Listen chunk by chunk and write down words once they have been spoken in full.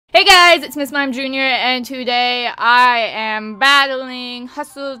Hey guys, it's MissMimeJr, and today I am battling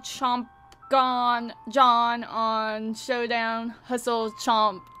HustleChompJon on Showdown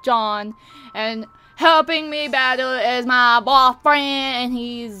HustleChompJon, and helping me battle is my boyfriend, and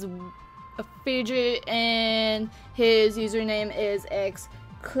he's a fidget, and his username is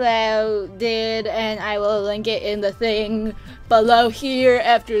xClouded, and I will link it in the thing below here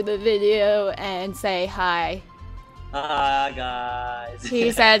after the video, and say hi. Hi guys. He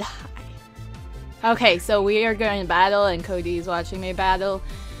said hi. Okay, so we are going to battle, and Cody's watching me battle.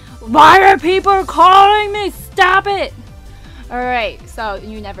 Why are people calling me? Stop it! Alright, so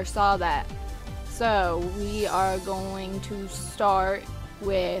you never saw that. So we are going to start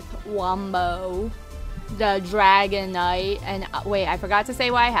with Wombo, the Dragon Knight, and wait, I forgot to say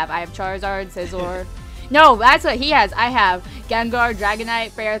what I have. I have Charizard, Scizor. No, that's what he has. I have Gengar,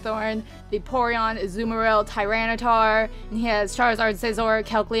 Dragonite, Ferrothorn, Vaporeon, Azumarill, Tyranitar, and he has Charizard, Scizor,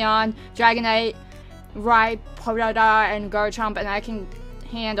 Kecleon, Dragonite, Rhyperior, and Garchomp, and I can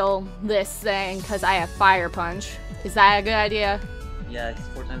handle this thing because I have Fire Punch. Is that a good idea? Yeah, he's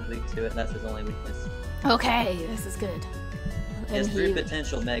 4 times weak to it, and that's his only weakness. Okay, this is good. He has 3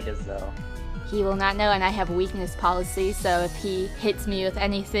 potential megas, though. He will not know, and I have weakness policy, so if he hits me with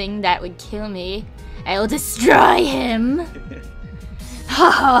anything that would kill me, I will destroy him!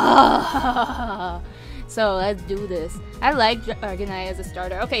 So let's do this. I like Dragonite as a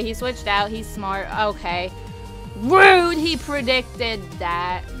starter. Okay, he switched out. He's smart. Okay. Rude! He predicted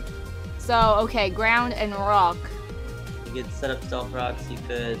that. So, okay, ground and rock. You could set up stealth rocks. You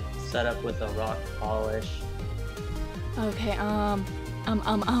could set up with a rock polish. Okay,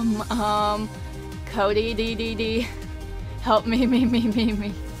 Cody, D. Help me.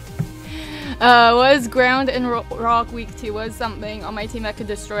 What is ground and rock weak to? What is something on my team that could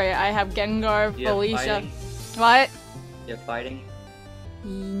destroy it? I have Gengar, Felicia. What? You have fighting?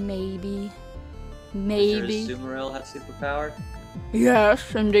 Maybe. Does your Azumarill have superpower?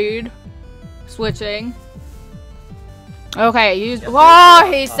 Yes, indeed. Switching. Okay, use.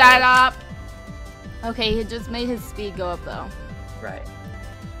 Whoa, he set up. Okay, he just made his speed go up though. Right.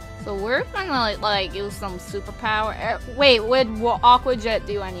 So we're gonna like use some superpower. Wait, would Aqua Jet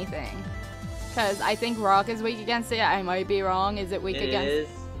do anything? Because I think Rock is weak against it. I might be wrong. Is it weak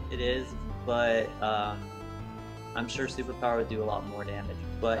against? It is, but I'm sure superpower would do a lot more damage.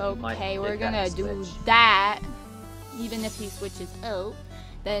 But okay, we're gonna do that. Even if he switches out,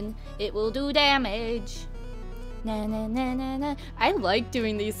 then it will do damage. Na. I like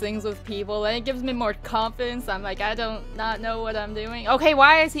doing these things with people, and it gives me more confidence. I'm like, I don't not know what I'm doing. Okay,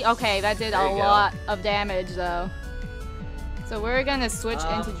 why is he? Okay, that did a lot of damage though. So we're gonna switch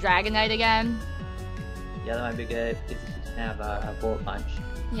into Dragonite again. Yeah, that might be good if you can have a Bullet Punch.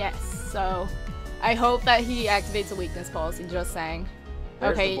 Yes, so I hope that he activates a weakness policy, just saying.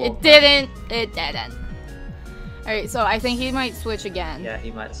 Okay, it didn't. Alright, so I think he might switch again. Yeah,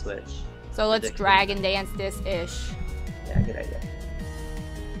 he might switch. So let's Dragon Dance this-ish. Yeah, good idea.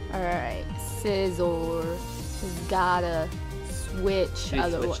 Alright, Scizor has gotta switch. He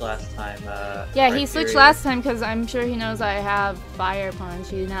switched last time. Yeah, he switched last time because I'm sure he knows I have Fire Punch.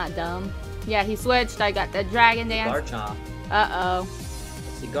 He's not dumb. Yeah, he switched. I got the Dragon Dance. Garchomp. Uh-oh.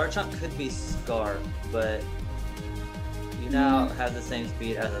 See, Garchomp could be Scarf, but you now have the same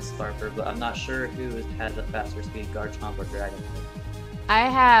speed as a Scarfer, but I'm not sure who has a faster speed, Garchomp or Dragon. I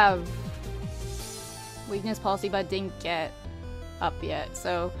have weakness policy, but didn't get up yet.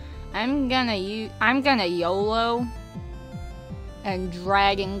 So I'm gonna YOLO and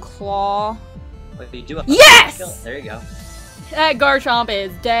Dragon Claw. Wait, you do a yes! Kill. There you go. That Garchomp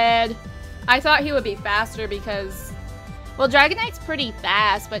is dead. I thought he would be faster because, well, Dragonite's pretty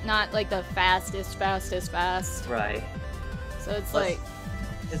fast, but not like the fastest. Right. So it's Plus, like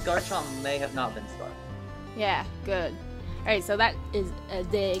his Garchomp may have not been Scarf. Yeah, good. Alright, so that is a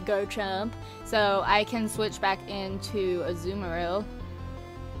day Garchomp. So I can switch back into Azumarill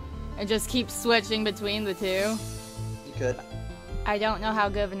and just keep switching between the two. You could. I don't know how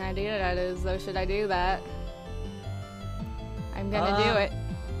good of an idea that is, though. Should I do that? I'm gonna do it.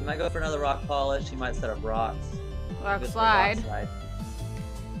 You might go for another rock polish. You might set up rocks. Rock slide.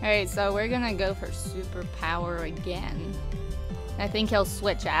 Alright, so we're gonna go for superpower again. I think he'll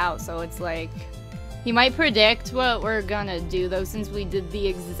switch out, so it's like he might predict what we're gonna do, though, since we did the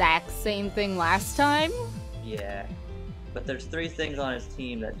exact same thing last time. Yeah, but there's 3 things on his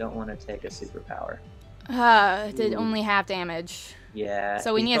team that don't want to take a superpower. It did only half damage. Yeah.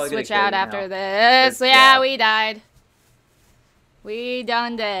 So we need to switch out after this. Yeah, we died. We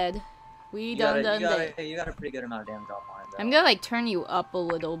done dead. We done dead. You got a pretty good amount of damage off on it, though. I'm gonna like turn you up a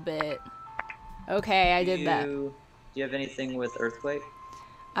little bit. Okay, I did that. Do you have anything with Earthquake?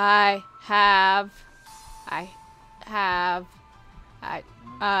 I have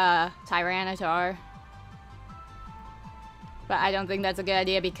Tyranitar. But I don't think that's a good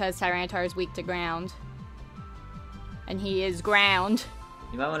idea because Tyranitar is weak to ground. And he is ground.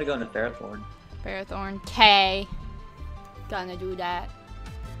 You might want to go into Ferrothorn. Ferrothorn. K. Gonna do that.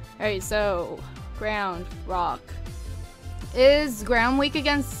 Alright, so ground, rock. Is ground weak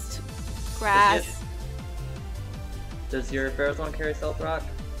against grass? Does your Ferrothorn carry Stealth Rock?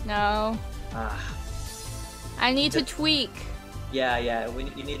 No. Ah. I need to tweak. Yeah. You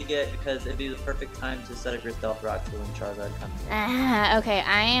need to get, because it'd be the perfect time to set up your Stealth Rock for when Charizard comes in. Okay,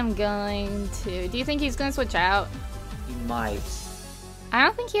 I am going to... Do you think he's gonna switch out? He might. I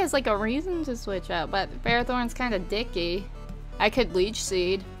don't think he has like a reason to switch out, but Ferrothorn's kind of dicky. I could Leech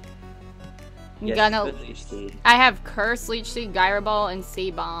Seed. Yes, you could Leech Seed. I have Curse, Leech Seed, Gyro Ball, and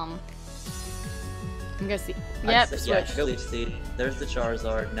Sea Bomb. I'm gonna see. Yep, switch. Yeah, go Leech Seed. There's the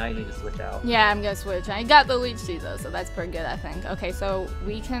Charizard. Now you need to switch out. Yeah, I'm gonna switch. I got the Leech Seed though, so that's pretty good, I think. Okay, so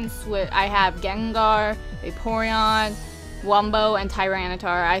we can switch. I have Gengar, Vaporeon, Wumbo, and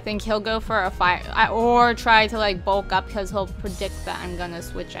Tyranitar. I think he'll go for a fire, or try to like bulk up because he'll predict that I'm gonna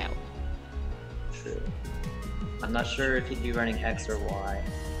switch out. True. I'm not sure if he'd be running X or Y.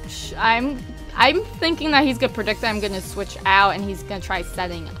 I'm thinking that he's gonna predict that I'm gonna switch out and he's gonna try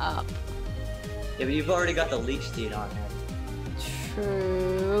setting up. Yeah, but you've already got the Leech Seed on him.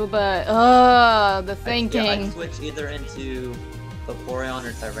 True, but the thinking. Yeah, I'd switch either into Vaporeon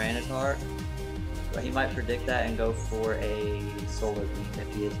or Tyranitar. But he might predict that and go for a Solar Beam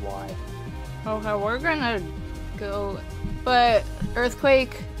if he is Y. Okay, we're gonna go, but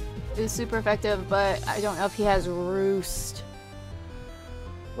Earthquake is super effective, but I don't know if he has Roost.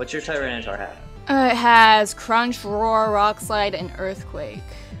 What's your Tyranitar have? It has Crunch, Roar, Rock Slide, and Earthquake.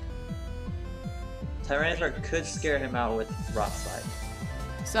 Tyranitar could scare him out with Rock Slide.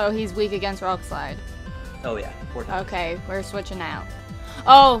 So he's weak against Rock Slide. Oh yeah, 14. Okay, we're switching out.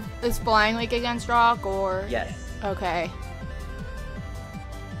 Oh, is Flying weak against Rock, or? Yes. Okay.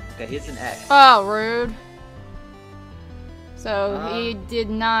 Okay, he's an X. Oh, rude. So he did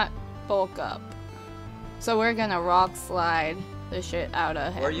not bulk up. So we're gonna Rock Slide the shit out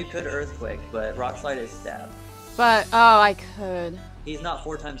of him. Or you could Earthquake, but Rock Slide is stab. But, oh, I could. He's not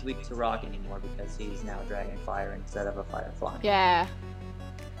 4 times weak to Rock anymore because he's now Dragon Fire instead of a Firefly. Yeah.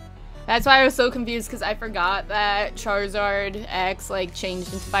 That's why I was so confused, because I forgot that Charizard X like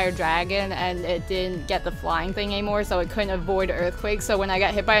changed into Fire Dragon and it didn't get the flying thing anymore, so it couldn't avoid Earthquake. So when I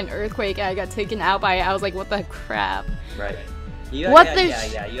got hit by an Earthquake and I got taken out by it, I was like, what the crap? Right. You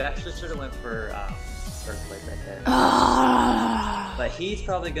actually should have went for Earthquake right there. But he's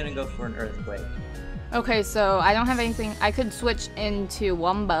probably gonna go for an Earthquake. Okay, so I don't have anything. I could switch into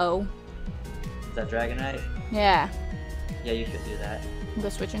Wumbo. Is that Dragonite? Yeah. Yeah, you could do that. I'm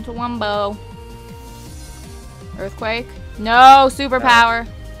gonna switch into Wumbo. Earthquake? No, superpower.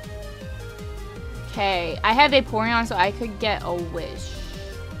 Okay, I have Vaporeon, so I could get a Wish.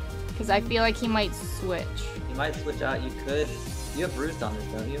 Because I feel like he might switch. He might switch out. You could. You have Roost on this,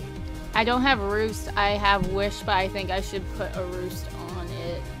 don't you? I don't have Roost. I have Wish, but I think I should put a Roost on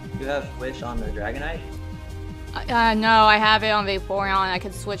it. You have Wish on the Dragonite? No, I have it on Vaporeon. I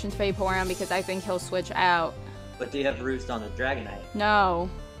could switch into Vaporeon because I think he'll switch out. But do you have Roost on the Dragonite? No.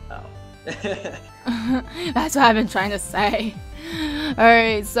 Oh. That's what I've been trying to say.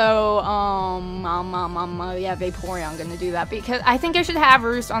 Alright, so, yeah, Vaporeon, I'm gonna do that because I think I should have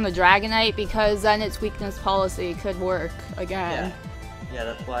Roost on the Dragonite because then its weakness policy could work again. Yeah,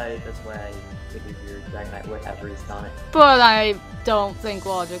 that's why I figured your Dragonite would have Roost on it. But I don't think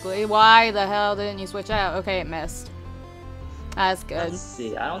logically. Why the hell didn't you switch out? Okay, it missed. That's good. Let's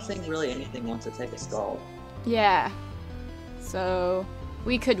see, I don't think really anything wants to take a Scald. Yeah. So,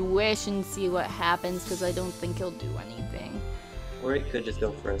 we could Wish and see what happens because I don't think he'll do anything. Or he could just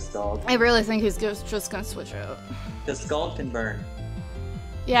go for a Scald. I really think he's just gonna switch out. Because Scald can burn.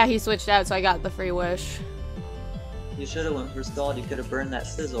 Yeah, he switched out, so I got the free Wish. You should have went for Scald. You could have burned that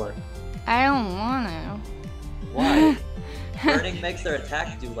Scizor. I don't want to. Why? Burning makes their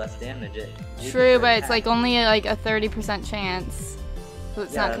attack do less damage. True, but it's like only like a 30% chance. So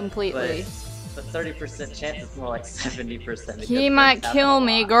it's not completely. But 30% chance is more like 70%. He might kill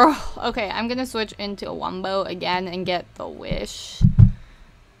me, girl. Okay, I'm gonna switch into a Wumbo again and get the Wish.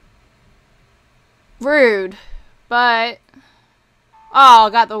 Rude, but oh,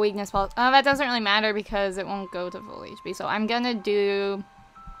 got the weakness pulse. That doesn't really matter because it won't go to full HP. So I'm gonna do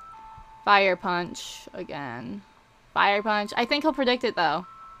Fire Punch again. Fire Punch. I think he'll predict it though.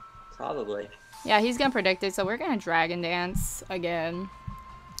 Probably. Yeah, he's gonna predict it. So we're gonna Dragon Dance again.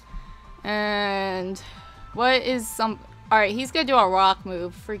 And what is some? Alright, he's gonna do a rock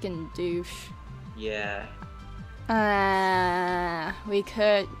move. Freaking douche. Yeah. We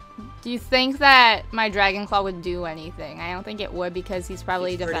could... Do you think that my Dragon Claw would do anything? I don't think it would because he's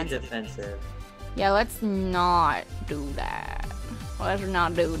probably defensive. Pretty defensive. Yeah, let's not do that. Let's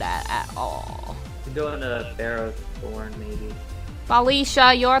not do that at all. We go into Barrow Thorn, maybe.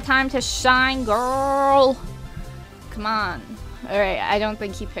 Felicia, your time to shine, girl! Come on. Alright, I don't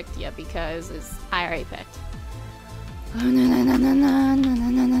think he picked yet because I already picked.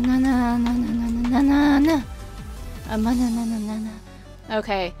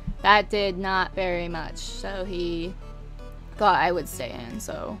 Okay, that did not very much, so he thought I would stay in,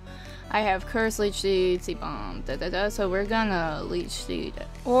 so I have Curse, Leech Seed, Seed Bomb, so we're gonna Leech Seed.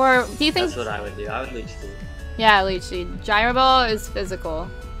 Or, do you think... That's what I would do, I would Leech Seed. Yeah, Leech Seed. Gyro Ball is physical,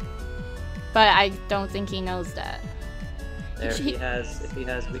 but I don't think he knows that. There, if he has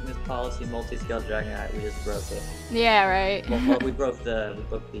Weakness Policy, Multi-Scale Dragonite, we just broke it. Yeah, right. Well, we broke the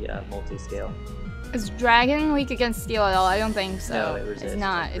multi-scale. Is Dragon weak against Steel at all? I don't think so. No, it resists. It's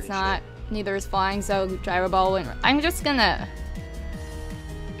not. It's not. Neither is Flying, so Gyro Ball wouldn't. I'm just gonna...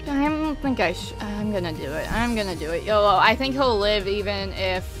 I don't think I'm gonna do it. I'm gonna do it. YOLO. I think he'll live even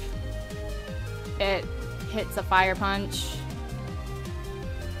if it hits a Fire Punch.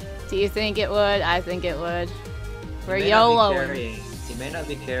 Do you think it would? I think it would. We're YOLOing. He may not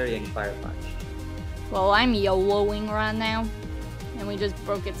be carrying Fire Punch. Well, I'm YOLOing right now. And we just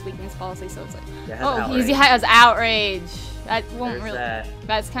broke its weakness policy, so it's like... Yeah, he has Outrage. That won't really... That.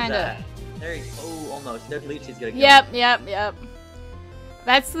 That's kind of... There he... Oh, almost. No, Leechy's gonna go. Yep.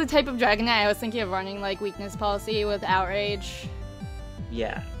 That's the type of Dragonite I was thinking of running, like, weakness policy with Outrage.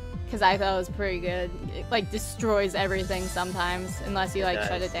 Yeah. Because I thought it was pretty good. It, like, destroys everything sometimes, unless you, like,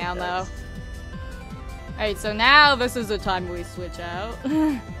 shut it down, though. Alright, so now this is the time we switch out.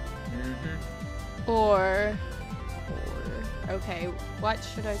 Or... Okay, what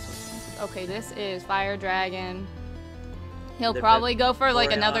should I switch into? Okay, this is Fire Dragon. He'll probably go for,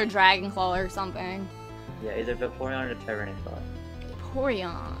 like, another Dragon Claw or something. Yeah, either Vaporeon or Tyranitar.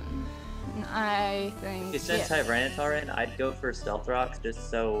 Vaporeon. I think... If you send Tyranitar in, I'd go for Stealth Rocks just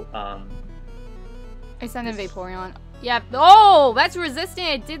so, I sent a Vaporeon. Yeah. Oh! That's resistant!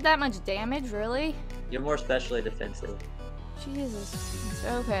 It did that much damage? Really? You're more specially defensive. Jesus.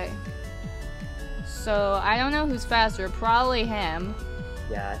 Okay. So, I don't know who's faster. Probably him.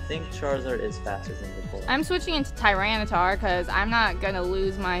 Yeah, I think Charizard is faster than Vaporeon. I'm switching into Tyranitar because I'm not gonna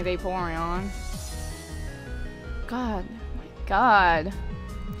lose my Vaporeon. God. Oh my god.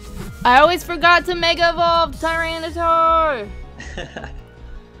 I always forgot to Mega Evolve Tyranitar!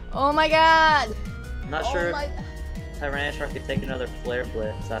 Oh my god! I'm not sure if Tyranitar could take another Flare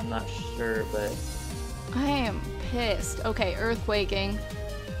Blitz. I'm not sure, but... I am pissed. Okay, Earthquaking.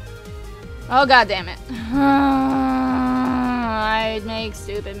 Oh god damn it. I make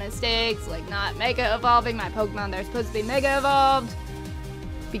stupid mistakes, like not Mega Evolving my Pokemon. They're supposed to be Mega Evolved.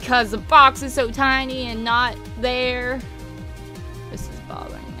 Because the box is so tiny and not there. This is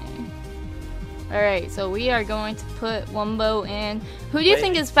bothering me. Alright, so we are going to put Wumbo in. Who do you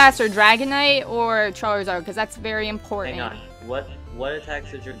think is faster, Dragonite or Charizard? Because that's very important. Hang on. What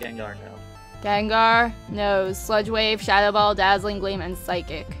attacks does your Gengar know? Gengar knows Sludge Wave, Shadow Ball, Dazzling Gleam, and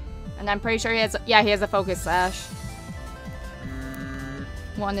Psychic. And I'm pretty sure he has a Focus Sash.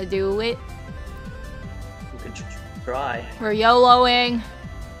 Wanna do it? You can try. We're YOLOing.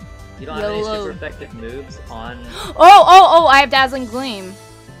 You don't have any super effective moves on... Oh! I have Dazzling Gleam.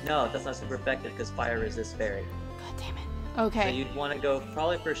 No, that's not super effective because Fire resists Fairy. God damn it. Okay. So you'd want to go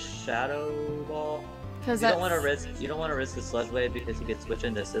probably for Shadow Ball. Because you don't want to risk the Sludge Wave because you could switch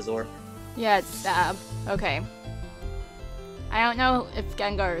into Scizor. Yeah, it's Stab. Okay. I don't know if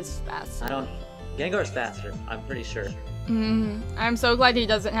Gengar is faster. Gengar is faster, I'm pretty sure. I'm so glad he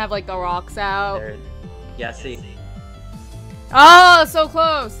doesn't have, like, the rocks out. There. Yeah, see. Oh, so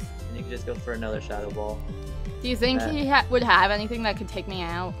close! And you can just go for another Shadow Ball. Do you think he would have anything that could take me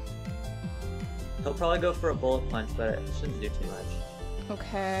out? He'll probably go for a Bullet Punch, but it shouldn't do too much.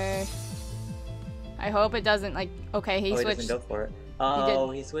 Okay. I hope it doesn't, like... Okay, he switched... He doesn't go for it.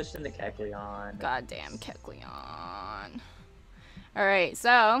 Oh, he switched into Kecleon. Goddamn Kecleon. Alright, so...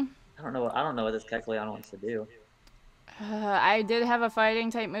 I don't know what this Kecleon wants to do. I did have a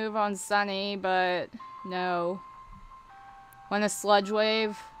fighting type move on Sunny, but no. Want a Sludge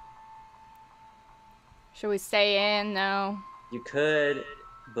Wave? Should we stay in? No. You could,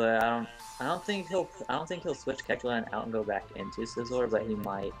 but I don't think he'll switch Kecleon out and go back into Scizor, but he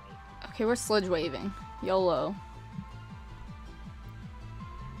might. Okay, we're Sludge Waving. YOLO.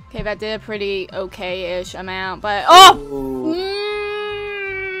 Okay, that did a pretty okay-ish amount, but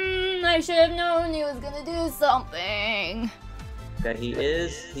I should have known he was gonna do something. Okay, he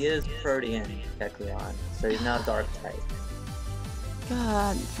is Protean, Kecleon, so he's not Dark type.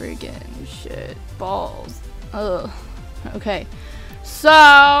 God freaking shit. Balls. Ugh. Okay. So,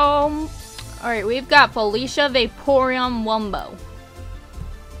 alright, we've got Felicia, Vaporeon, Wumbo.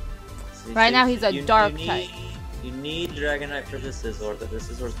 Right now he's a dark type. You need Dragonite for the Scizor, but the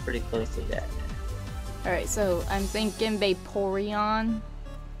Scizor's pretty close to death. Alright, so I'm thinking Vaporeon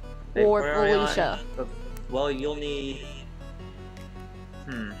or Felicia. Well, you'll need...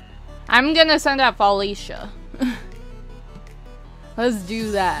 I'm gonna send out Felicia. Let's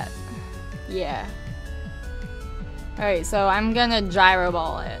do that. Yeah. Alright, so I'm gonna Gyro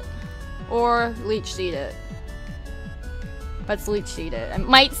Ball it. Or Leech Seed it. Let's Leech Seed it. I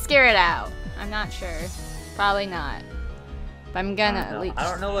might scare it out. I'm not sure. Probably not. But I'm gonna Leech. I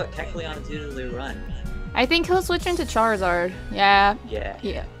don't know what Kecleons usually run. I think he'll switch into Charizard. Yeah. Yeah.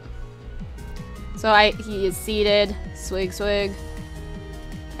 Yeah. So he is seeded. Swig Swig.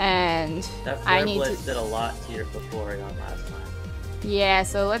 And that I need to did a lot to your Vaporeon last time. Yeah,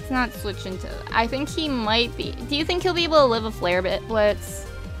 so let's not switch into... I think he might be... Do you think he'll be able to live a Flare Blitz?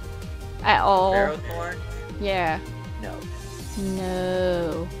 At all? Ferrothorn? Yeah. No.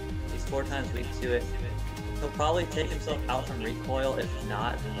 No. He's 4 times weak to it. He'll probably take himself out from recoil. If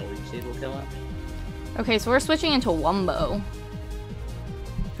not, then the Leech Seed will kill him. Okay, so we're switching into Wumbo.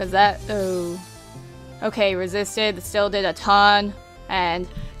 Because that... Oh. Okay, resisted. Still did a ton. And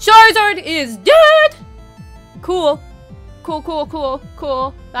Charizard is dead! Cool. Cool, cool, cool,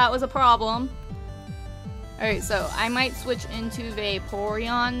 cool. That was a problem. Alright, so I might switch into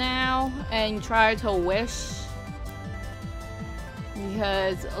Vaporeon now and try to Wish.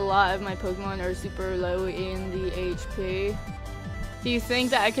 Because a lot of my Pokemon are super low in the HP. Do you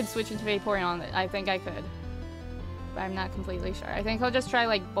think that I could switch into Vaporeon? I think I could. But I'm not completely sure. I think I'll just try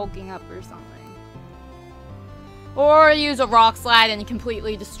like bulking up or something. Or use a Rock Slide and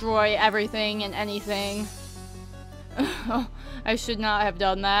completely destroy everything and anything. I should not have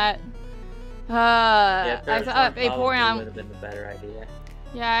done that. Yeah, I thought Vaporeon would have been the better idea.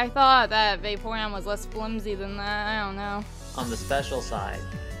 Yeah, I thought that Vaporeon was less flimsy than that. I don't know. On the special side.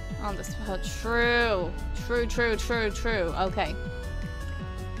 On the true. Okay.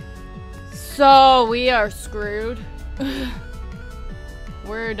 So we are screwed.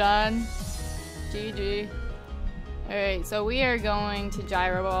 We're done. GG. Alright, so we are going to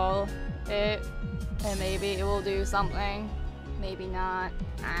Gyro Ball it, and maybe it will do something. Maybe not.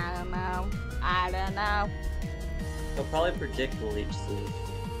 I don't know. I don't know. He'll probably predict the Leech Seed.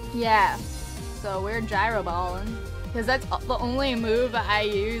 Yeah. So we're Gyro Balling. Because that's the only move I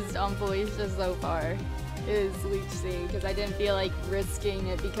used on Felicia so far. Is Leech Seed. Because I didn't feel like risking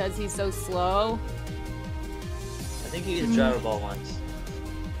it because he's so slow. I think you used Gyro Ball once.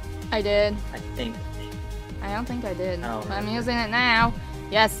 I did. I think. I don't think I did. Oh, but I'm using it now.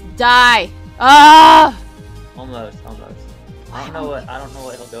 Yes, die! Ah! Almost. I don't know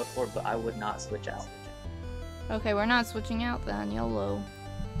what he'll go for, but I would not switch out. Okay, we're not switching out then. YOLO.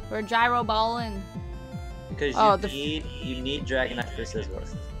 We're Gyro Balling. Because you need Dragonite for Scizor.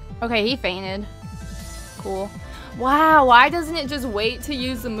 Okay, he fainted. Cool. Wow, why doesn't it just wait to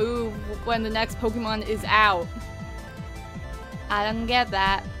use the move when the next Pokemon is out? I don't get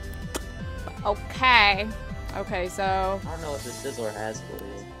that. Okay. Okay, so... I don't know what the Scizor has for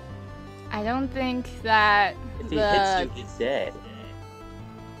you. I don't think that if he hits you, he's dead.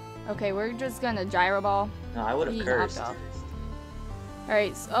 Okay, we're just gonna Gyro Ball. No, I would have cursed.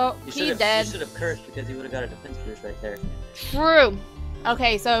 Alright, so he's dead. You should have cursed because he would have got a defense boost right there. True!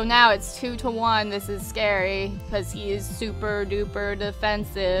 Okay, so now it's 2-1. This is scary because he is super duper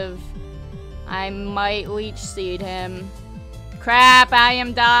defensive. I might Leech Seed him. Crap, I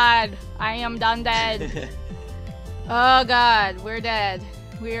am dead. I am done dead. Oh god, we're dead.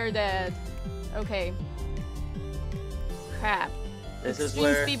 We're dead. Okay. Crap. This is Extreme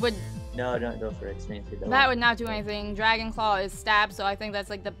where... Speed would... No, don't go for Extreme Speed. That would not do anything. Dragon Claw is stab, so I think that's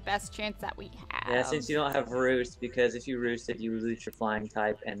like the best chance that we have. Yeah, since you don't have Roost, because if you Roosted, you lose your Flying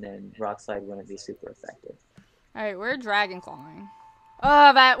type, and then Rock Slide wouldn't be super effective. Alright, we're Dragon Clawing.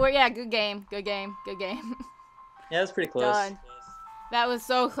 Oh, yeah, good game. Good game. Good game. Yeah, that's pretty close. Done. That was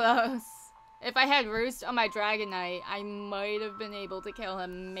so close. If I had Roost on my Dragonite, I might have been able to kill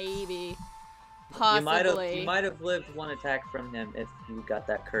him, maybe. Possibly. You might have lived one attack from him if you got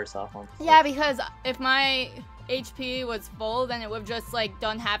that curse off on. Yeah, because if my HP was full, then it would have just like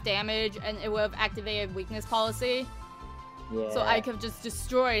done half damage and it would have activated weakness policy. Yeah. So I could have just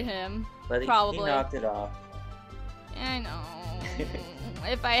destroyed him. But probably. He knocked it off. I know.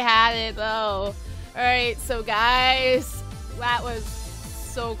 If I had it though. Alright, so guys, that was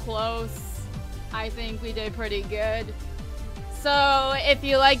so close. I think we did pretty good. So if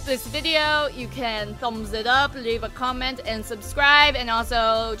you like this video, you can thumbs it up, leave a comment, and subscribe. And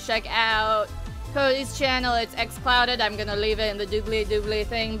also check out CODY's channel. It's xClouded. I'm gonna leave it in the doobly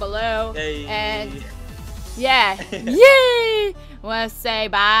thing below. Yay. And yeah, yay! Wanna say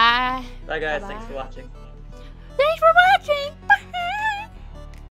bye? Bye guys, Bye-bye. thanks for watching. Thanks for watching!